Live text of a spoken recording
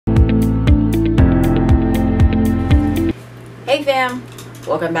fam,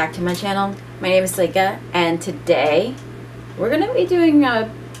 welcome back to my channel. My name is Leika, and today we're gonna be doing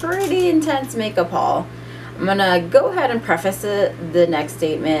a pretty intense makeup haul. I'm gonna go ahead and preface the next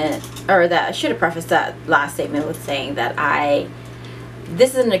statement, or that I should have prefaced that last statement with saying that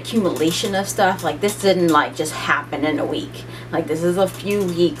this is an accumulation of stuff. Like, this didn't like just happen in a week. Like, this is a few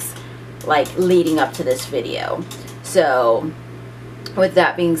weeks like leading up to this video. So with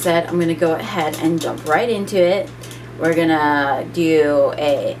that being said, I'm gonna go ahead and jump right into it. We're gonna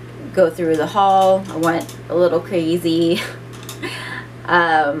go through the haul. I went a little crazy.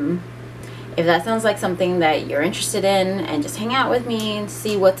 If that sounds like something that you're interested in, and just hang out with me and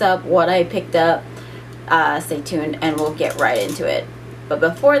see what's up, what I picked up, stay tuned and we'll get right into it. But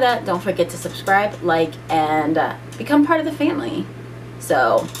before that, don't forget to subscribe, like, and become part of the family.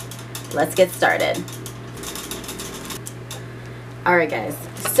 So let's get started. Alright guys,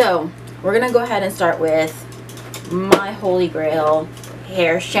 so we're gonna go ahead and start with my holy grail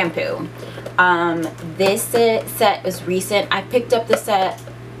hair shampoo. This set is recent. I picked up the set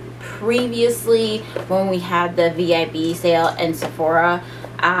previously when we had the VIB sale in Sephora.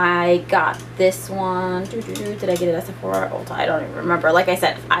 I got this one. Did I get it at Sephora? Ulta? I don't even remember. Like I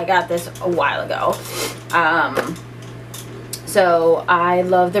said, I got this a while ago. So I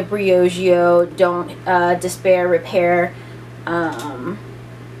love the Briogeo Don't Despair Repair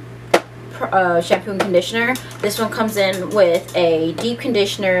shampoo and conditioner. This one comes in with a deep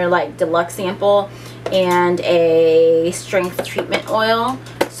conditioner, like deluxe sample, and a strength treatment oil.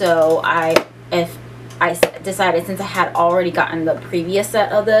 So if I decided, since I had already gotten the previous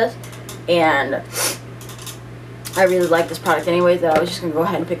set of this and I really like this product anyway, that I was just gonna go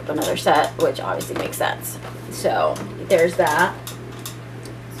ahead and pick up another set, which obviously makes sense. So there's that.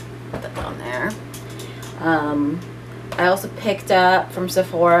 Put that on there. I also picked up from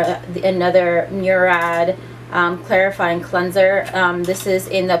Sephora another Murad clarifying cleanser. This is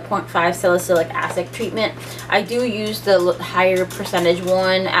in the 0.5 salicylic acid treatment. I do use the higher percentage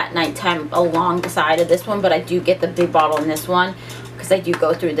one at nighttime alongside of this one, but I do get the big bottle in this one because I do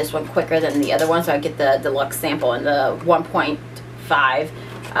go through this one quicker than the other one. So I get the deluxe sample and the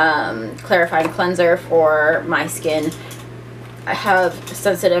 1.5 clarifying cleanser for my skin. I have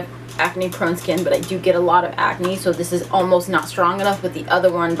sensitive acne prone skin, but I do get a lot of acne, so this is almost not strong enough, but the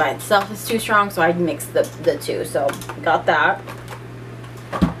other one by itself is too strong, so I mixed the two. So got that.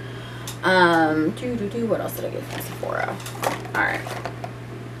 What else did I get from Sephora? Alright.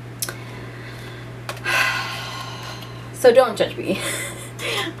 So don't judge me.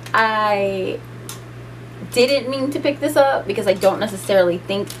 I didn't mean to pick this up because I don't necessarily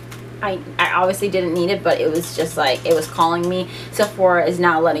think I obviously didn't need it, but it was just like, it was calling me. Sephora is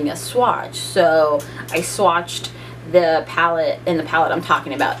now letting us swatch, so I swatched the palette, and the palette I'm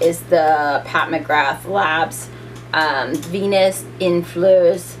talking about is the Pat McGrath Labs Venus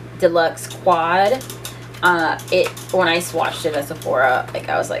Infleurs Deluxe Quad. When I swatched it at Sephora, like,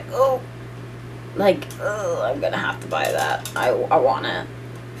 I was like, oh, I'm gonna have to buy that. I want it.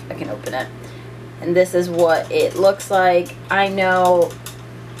 If I can open it. And this is what it looks like. I know,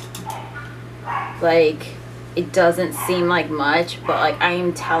 like, it doesn't seem like much, but like, I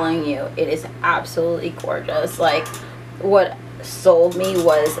am telling you, it is absolutely gorgeous. Like, what sold me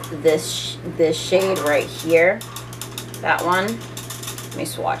was this shade right here, that one. Let me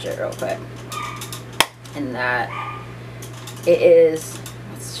swatch it real quick. And that it is,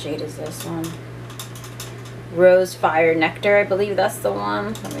 what shade is this one? Rose Fire Nectar, I believe that's the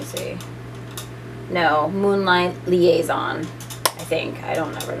one. Let me see. No, Moonlight Liaison, I think. I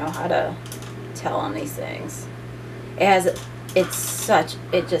don't ever know how to tell on these things. It's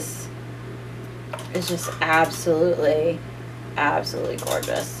just absolutely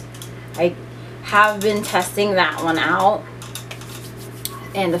gorgeous. I have been testing that one out,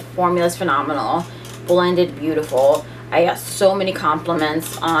 and the formula is phenomenal. Blended beautiful. I got so many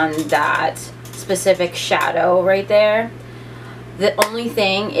compliments on that specific shadow right there. The only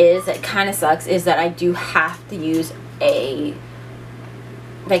thing is, that kind of sucks, is that I do have to use a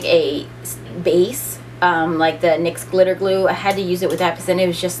base, like the NYX glitter glue. I had to use it with that because then it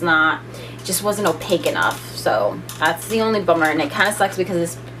was just wasn't opaque enough. So that's the only bummer, and it kind of sucks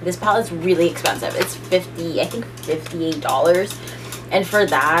because this palette's really expensive. It's I think $58, and for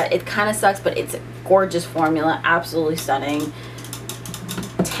that it kind of sucks, but it's a gorgeous formula, absolutely stunning.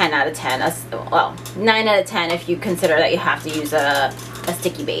 10 out of 10. That's, well, 9 out of 10 if you consider that you have to use a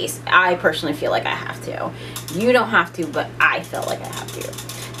sticky base. I personally feel like I have to. You don't have to, but I felt like I have to.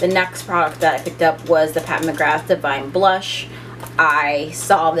 The next product that I picked up was the Pat McGrath Divine Blush. I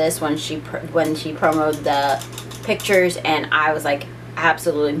saw this when she promoted the pictures, and I was like,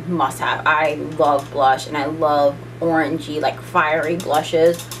 absolutely must have. I love blush, and I love orangey, like fiery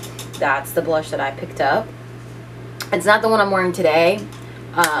blushes. That's the blush that I picked up. It's not the one I'm wearing today,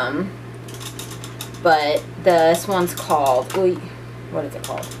 but this one's called, what is it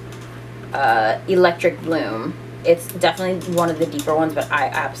called? Electric Bloom. It's definitely one of the deeper ones, but I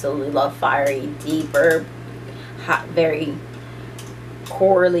absolutely love fiery, deeper, hot, very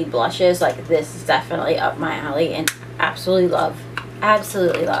corally blushes. Like, this is definitely up my alley, and absolutely love.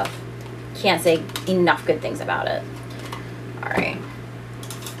 Absolutely love. Can't say enough good things about it. Alright.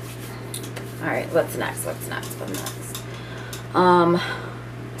 Alright, what's next? What's next? I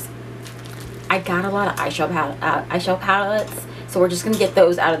got a lot of eyeshadow palettes, so we're just gonna get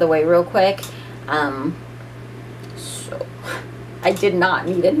those out of the way real quick. So I did not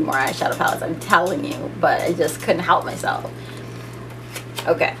need any more eyeshadow palettes, I'm telling you, but I just couldn't help myself.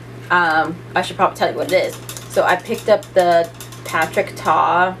 Okay, I should probably tell you what it is. So I picked up the Patrick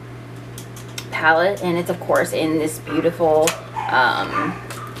Ta palette, and it's of course in this beautiful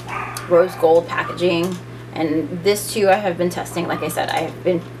rose gold packaging. And this too I have been testing. Like I said, I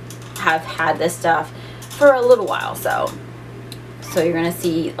have had this stuff for a little while, so you're gonna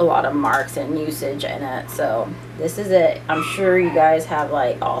see a lot of marks and usage in it. So this is it. I'm sure you guys have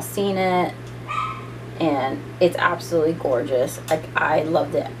like all seen it, and it's absolutely gorgeous. Like, I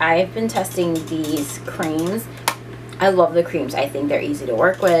loved it. I've been testing these creams. I love the creams. I think they're easy to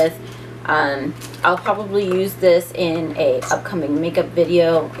work with. I'll probably use this in a upcoming makeup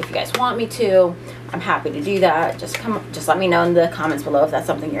video if you guys want me to. I'm happy to do that. Just let me know in the comments below if that's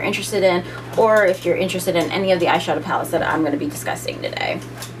something you're interested in, or if you're interested in any of the eyeshadow palettes that I'm going to be discussing today.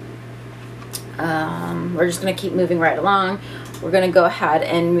 We're just going to keep moving right along. We're going to go ahead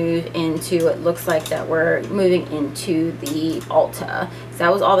and move into, it looks like that we're moving into the Ulta. So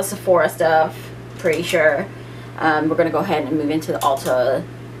that was all the Sephora stuff, pretty sure. We're going to go ahead and move into the Ulta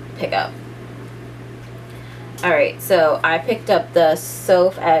pickup. Alright, so I picked up the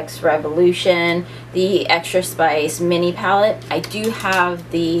Soph Revolution, the Extra Spice mini palette. I do have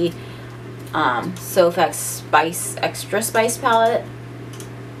the Soph Extra Spice palette.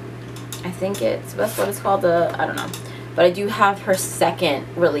 I think that's what it's called, I don't know. But I do have her second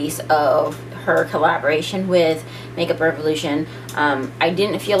release of her collaboration with Makeup Revolution. I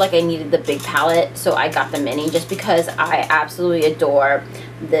didn't feel like I needed the big palette, so I got the mini just because I absolutely adore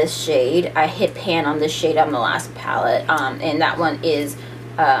this shade. I hit pan on this shade on the last palette, and that one is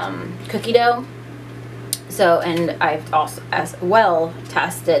Cookie Dough. So, and I've also as well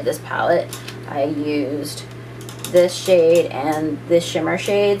tested this palette. I used this shade and this shimmer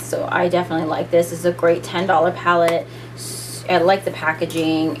shade, so I definitely like this. It's a great $10 palette. I like the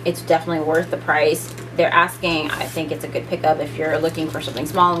packaging. It's definitely worth the price. They're asking, I think it's a good pickup if you're looking for something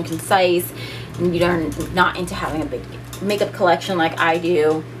small and concise and you're not into having a big makeup collection like I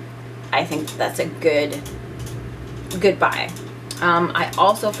do. I think that's a good buy. I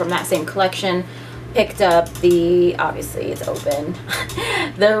also, from that same collection, picked up the, obviously it's open,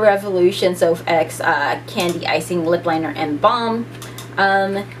 the Revolution Soph X Candy Icing Lip Liner and Balm.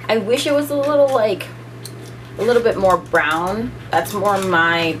 I wish it was a little bit more brown. That's more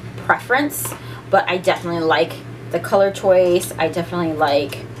my preference, but I definitely like the color choice. I definitely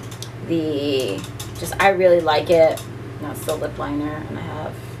like I really like it. That's the lip liner, and I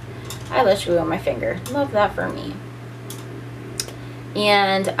have eyelash glue on my finger. Love that for me.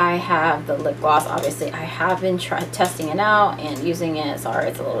 And I have the lip gloss. Obviously, I have been testing it out and using it. Sorry,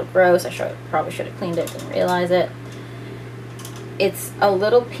 it's a little gross. I probably should have cleaned it, didn't realize it. It's a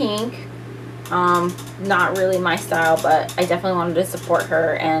little pink. Not really my style, but I definitely wanted to support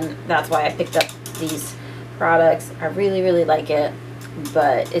her, and that's why I picked up these products. I really, really like it,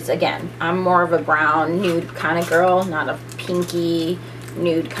 but it's, again, I'm more of a brown nude kind of girl, not a pinky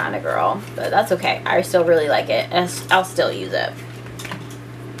nude kind of girl, but that's okay. I still really like it, and I'll still use it.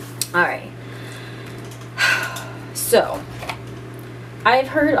 Alright, so I've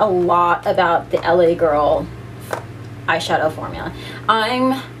heard a lot about the LA Girl eyeshadow formula.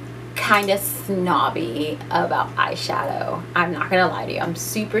 I'm kind of snobby about eyeshadow. I'm not gonna lie to you. I'm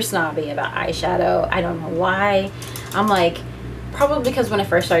super snobby about eyeshadow. I don't know why. I'm like, probably because when I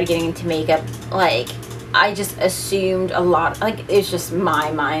first started getting into makeup, like, I just assumed a lot, like, it's just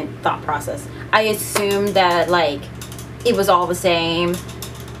my thought process. I assumed that, like, it was all the same,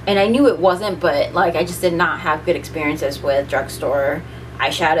 and I knew it wasn't, but, like, I just did not have good experiences with drugstore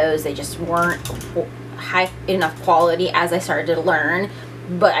eyeshadows. They just weren't high enough quality as I started to learn.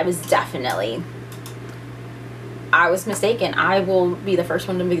 But I was mistaken. I will be the first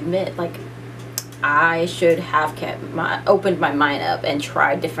one to admit, like, I should have opened my mind up and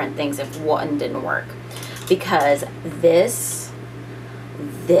tried different things if one didn't work. Because this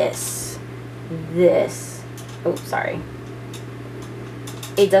Oh, sorry.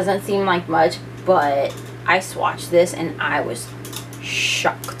 It doesn't seem like much, but I swatched this and I was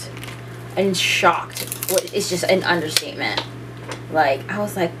shocked. And shocked is just an understatement. Like, I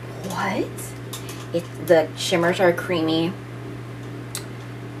was like, what? The shimmers are creamy.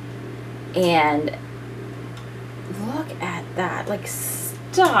 And look at that. Like,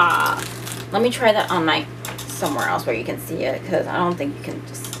 stop. Let me try that on my somewhere else where you can see it, because I don't think you can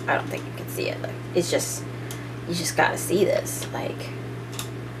see it. Like, it's just, you just gotta see this. Like,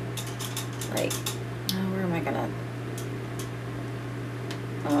 oh, where am I gonna,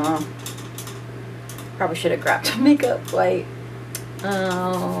 probably should have grabbed a makeup wipe.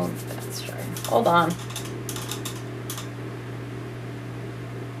 Oh, let's try. Hold on.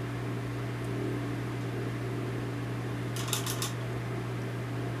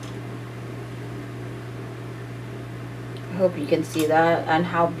 I hope you can see that and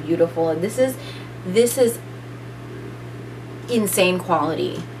how beautiful this is. This is insane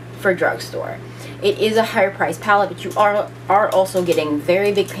quality for drugstore. It is a higher price palette, but you are also getting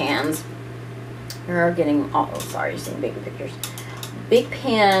very big pans. You're getting, oh sorry, you're seeing big pictures. Big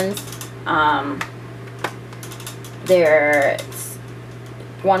pans. They're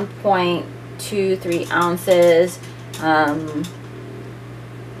 1.23 ounces,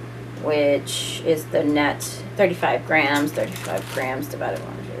 which is the net 35 grams. 35 grams divided by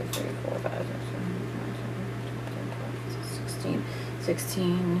 1, 2, 3, 4, 5, 6, 7, 8, 9, 10, 11, 12,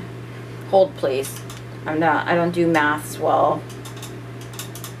 16. Hold please. I don't do maths well.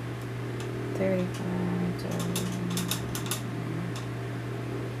 35.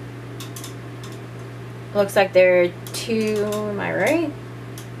 Looks like they're 2, am I right?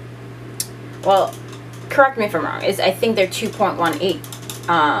 Well, correct me if I'm wrong. I think they're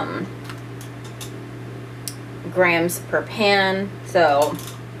 2.18 grams per pan. So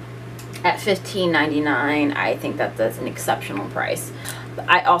at $15.99, I think that's an exceptional price.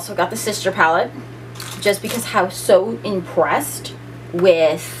 I also got the sister palette just because I was so impressed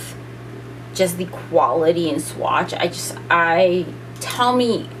with just the quality and swatch.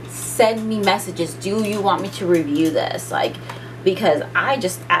 Send me messages. Do you want me to review this? Like, because I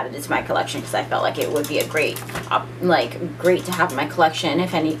just added it to my collection because I felt like it would be a great to have in my collection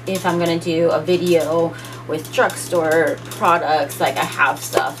if I'm gonna do a video with drugstore products. Like, I have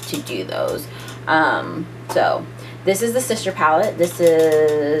stuff to do those. So this is the sister palette. Is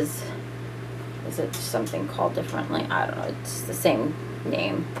it something called differently? I don't know. It's the same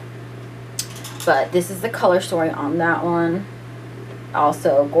name, but this is the color story on that one.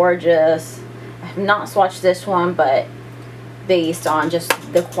 Also gorgeous. I have not swatched this one, but based on just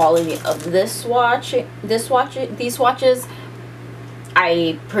the quality of this these swatches,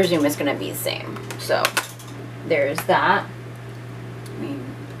 I presume it's gonna be the same. So there's that. Let me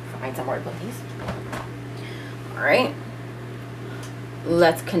find somewhere to put these. All right,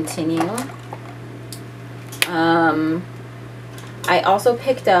 let's continue. I also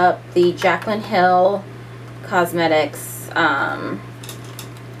picked up the Jaclyn Hill Cosmetics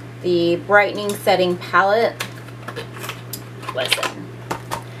the brightening setting palette. Listen,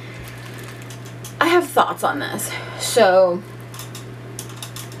 I have thoughts on this. So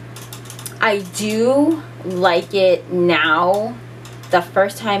I do like it now. The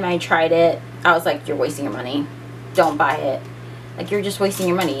first time I tried it, I was like, you're wasting your money. Don't buy it. Like, you're just wasting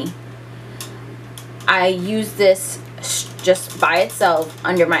your money. I use this just by itself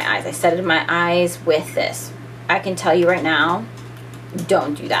under my eyes. I set it in my eyes with this. I can tell you right now,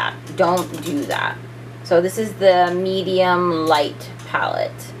 don't do that. Don't do that. So this is the medium light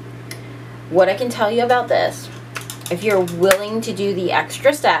palette. What I can tell you about this, if you're willing to do the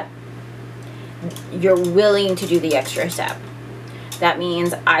extra step, you're willing to do the extra step. That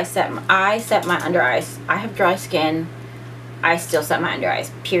means I set my under eyes. I have dry skin. I still set my under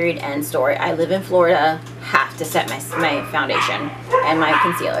eyes. Period. End story. I live in Florida. Have to set my foundation and my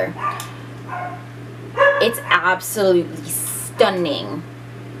concealer. It's absolutely stunning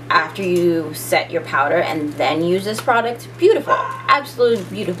after you set your powder and then use this product. Beautiful. Absolutely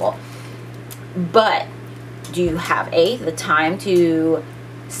beautiful. But do you have the time to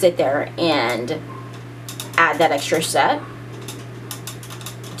sit there and add that extra step?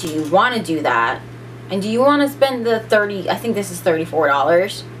 Do you want to do that? And do you want to spend the I think this is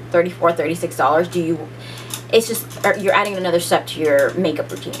 $34, $36. Do you, it's just, you're adding another step to your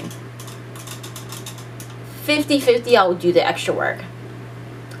makeup routine. 50-50, I will do the extra work.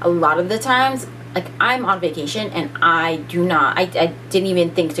 A lot of the times, like, I'm on vacation and I didn't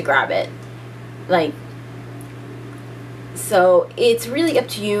even think to grab it. Like, so it's really up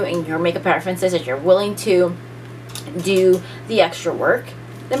to you and your makeup preferences if you're willing to do the extra work.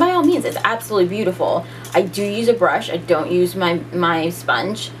 then by all means, it's absolutely beautiful. I do use a brush. I don't use my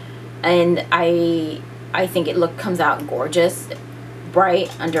sponge, and I think it comes out gorgeous,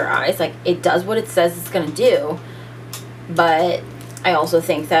 bright under eyes. Like, it does what it says it's gonna do. But I also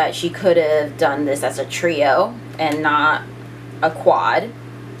think that she could have done this as a trio and not a quad.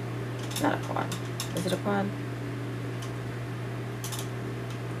 Not a quad. Is it a quad?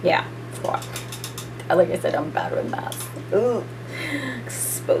 Yeah, quad. Like I said, I'm bad with math. Ooh,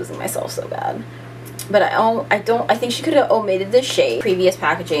 exposing myself so bad. But I think she could have omitted the shade. Previous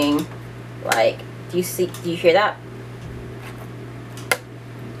packaging, like, do you hear that?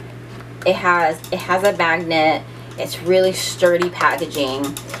 It has a magnet. It's really sturdy packaging.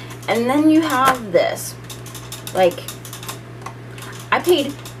 And then you have this. Like, I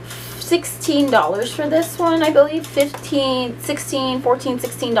paid $16 for this one, I believe. $15, $16, $14,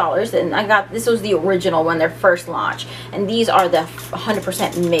 $16. And I got, this was the original one, their first launch. And these are the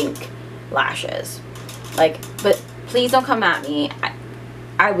 100% mink lashes. Like, but please don't come at me.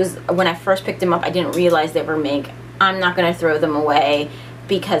 When I first picked them up, I didn't realize they were mink. I'm not going to throw them away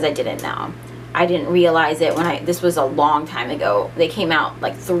because I didn't know. I didn't realize it this was a long time ago. They came out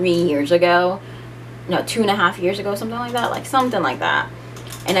like 3 years ago. No, 2.5 years ago, something like that. Like, something like that.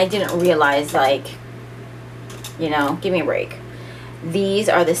 And I didn't realize, like, you know, give me a break. These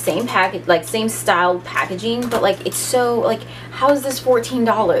are the same package, like, same style packaging, but, like, it's so, like, how is this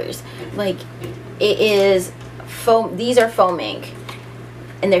 $14? Like, it is foam. These are foam ink.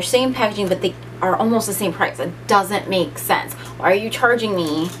 And they're same packaging, but they are almost the same price. It doesn't make sense. Why are you charging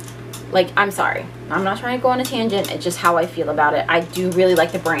me? Like, I'm sorry. I'm not trying to go on a tangent. It's just how I feel about it. I do really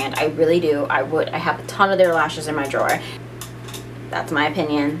like the brand. I really do. I have a ton of their lashes in my drawer. That's my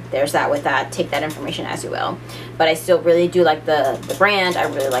opinion. There's that with that. Take that information as you will. But I still really do like the brand. I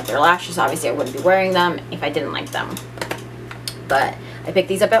really like their lashes. Obviously, I wouldn't be wearing them if I didn't like them. But I picked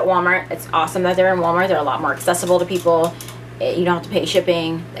these up at Walmart. It's awesome that they're in Walmart. They're a lot more accessible to people. You don't have to pay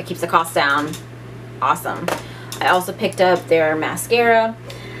shipping. That keeps the cost down. Awesome. I also picked up their mascara.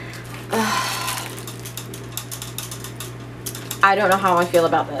 I don't know how I feel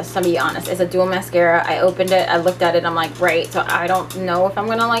about this, to be honest. It's a dual mascara. I opened it, I looked at it, I'm like, right, so I don't know if I'm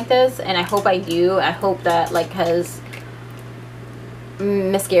gonna like this, and I hope I do. I hope that, like, because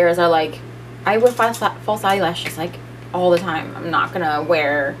mascaras are like, I wear false eyelashes, like, all the time. I'm not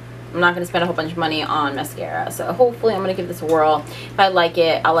gonna spend a whole bunch of money on mascara, so hopefully I'm gonna give this a whirl. If I like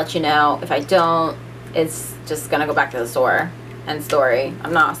it, I'll let you know. If I don't, it's just gonna go back to the store. End story.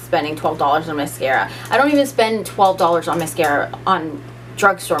 I'm not spending $12 on mascara. I don't even spend $12 on mascara, on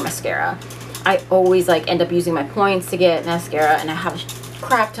drugstore mascara. I always, like, end up using my points to get mascara, and I have a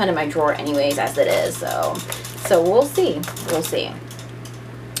crap ton in my drawer anyways as it is. So we'll see. We'll see.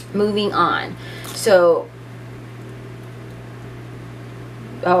 Moving on. So,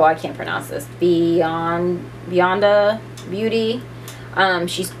 oh, I can't pronounce this. Beyonda Beauty.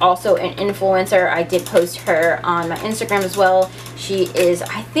 She's also an influencer. I did post her on my Instagram as well. She is,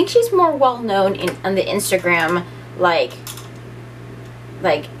 I think she's more well known on the Instagram like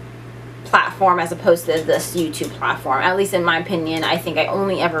platform as opposed to this YouTube platform. At least in my opinion, I think I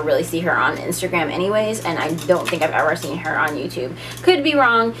only ever really see her on Instagram anyways, and I don't think I've ever seen her on YouTube. Could be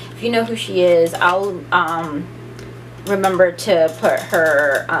wrong. If you know who she is, I'll remember to put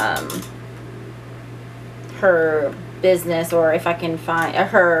her her business, or if I can find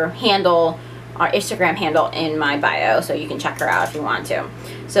her handle, our Instagram handle, in my bio, so you can check her out if you want to.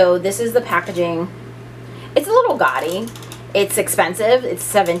 So this is the packaging. It's a little gaudy. It's expensive. It's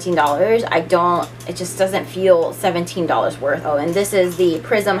 $17. It just doesn't feel $17 worth. Oh, and this is the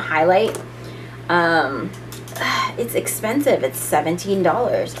Prism Highlight. It's expensive. It's $17.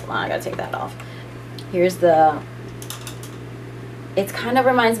 Hold on, I gotta take that off. Here's the, it kind of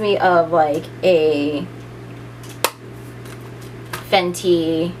reminds me of like a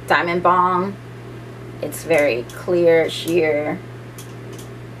Fenty Diamond Balm. It's very clear, sheer.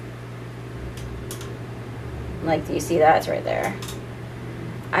 Like, do you see that? It's right there.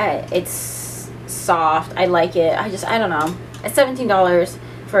 It's soft. I like it. I don't know. It's $17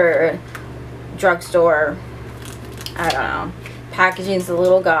 for drugstore. I don't know. Packaging's a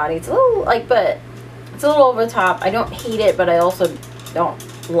little gaudy. It's a little, like, but it's a little over the top. I don't hate it, but I also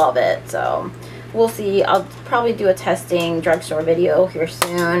don't love it. So we'll see. I'll probably do a testing drugstore video here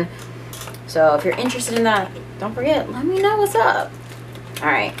soon. So if you're interested in that, don't forget, let me know what's up.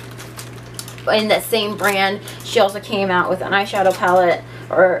 Alright. In that same brand, she also came out with an eyeshadow palette.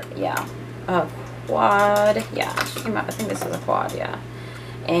 Or, yeah, a quad. Yeah, she came out, I think this is a quad, yeah.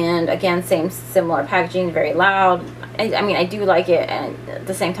 And again, similar packaging, very loud. I mean, I do like it, and at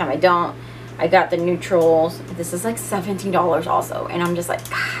the same time I don't. I got the neutrals. This is like $17 also, and I'm just like,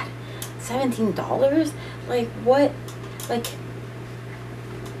 God, $17? Like, what? Like,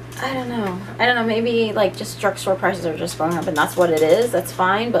 I don't know, maybe like just drugstore prices are just going up, and that's what it is. That's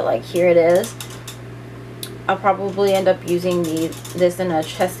fine, but like, here it is. I'll probably end up using this in a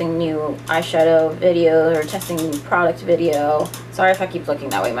testing new eyeshadow video or testing new product video. Sorry if I keep looking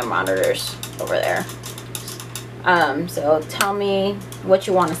that way, my monitor's over there. So tell me what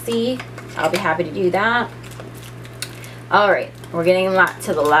you want to see. I'll be happy to do that. Alright, we're getting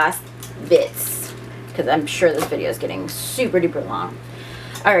to the last bits, because I'm sure this video is getting super duper long.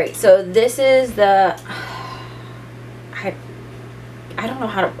 Alright, so this is the, I don't know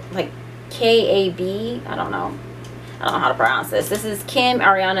how to, like, K-A-B, I don't know how to pronounce this. This is Kim,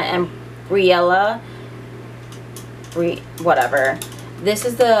 Ariana, and Briella, whatever. This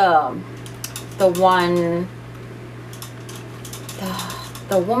is the one,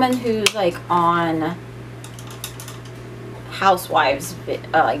 the woman who's like on Housewives,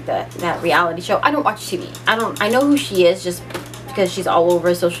 like that reality show. I don't watch TV. I know who she is just because she's all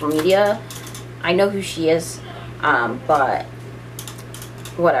over social media. I know who she is, but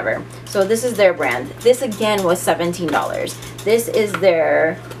whatever. So this is their brand. This again was $17. This is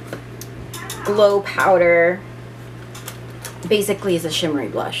their glow powder. Basically, it's a shimmery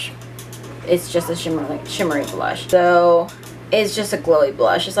blush. It's just a shimmery blush. So it's just a glowy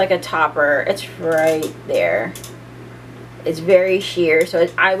blush. It's like a topper. It's right there. It's very sheer, so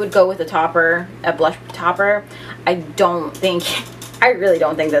I would go with a topper, a blush topper. I really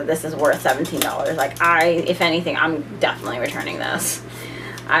don't think that this is worth $17. Like, if anything, I'm definitely returning this.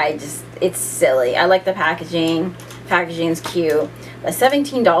 It's silly. I like the packaging. Packaging's cute. But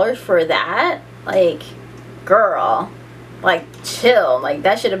 $17 for that? Like, girl, like, chill. Like,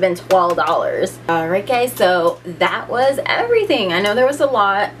 that should have been $12. Alright guys, so that was everything. I know there was a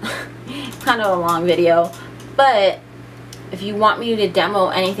lot. Kind of a long video, but if you want me to demo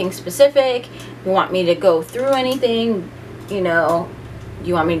anything specific, you want me to go through anything, you know,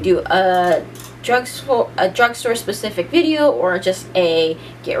 you want me to do a drugstore specific video, or just a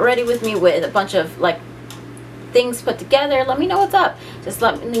get ready with me with a bunch of like things put together, let me know what's up. Just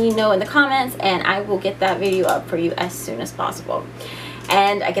let me know in the comments, and I will get that video up for you as soon as possible.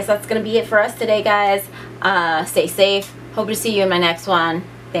 And I guess that's gonna be it for us today, guys. Stay safe. Hope to see you in my next one.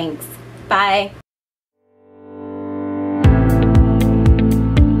 Thanks. Bye.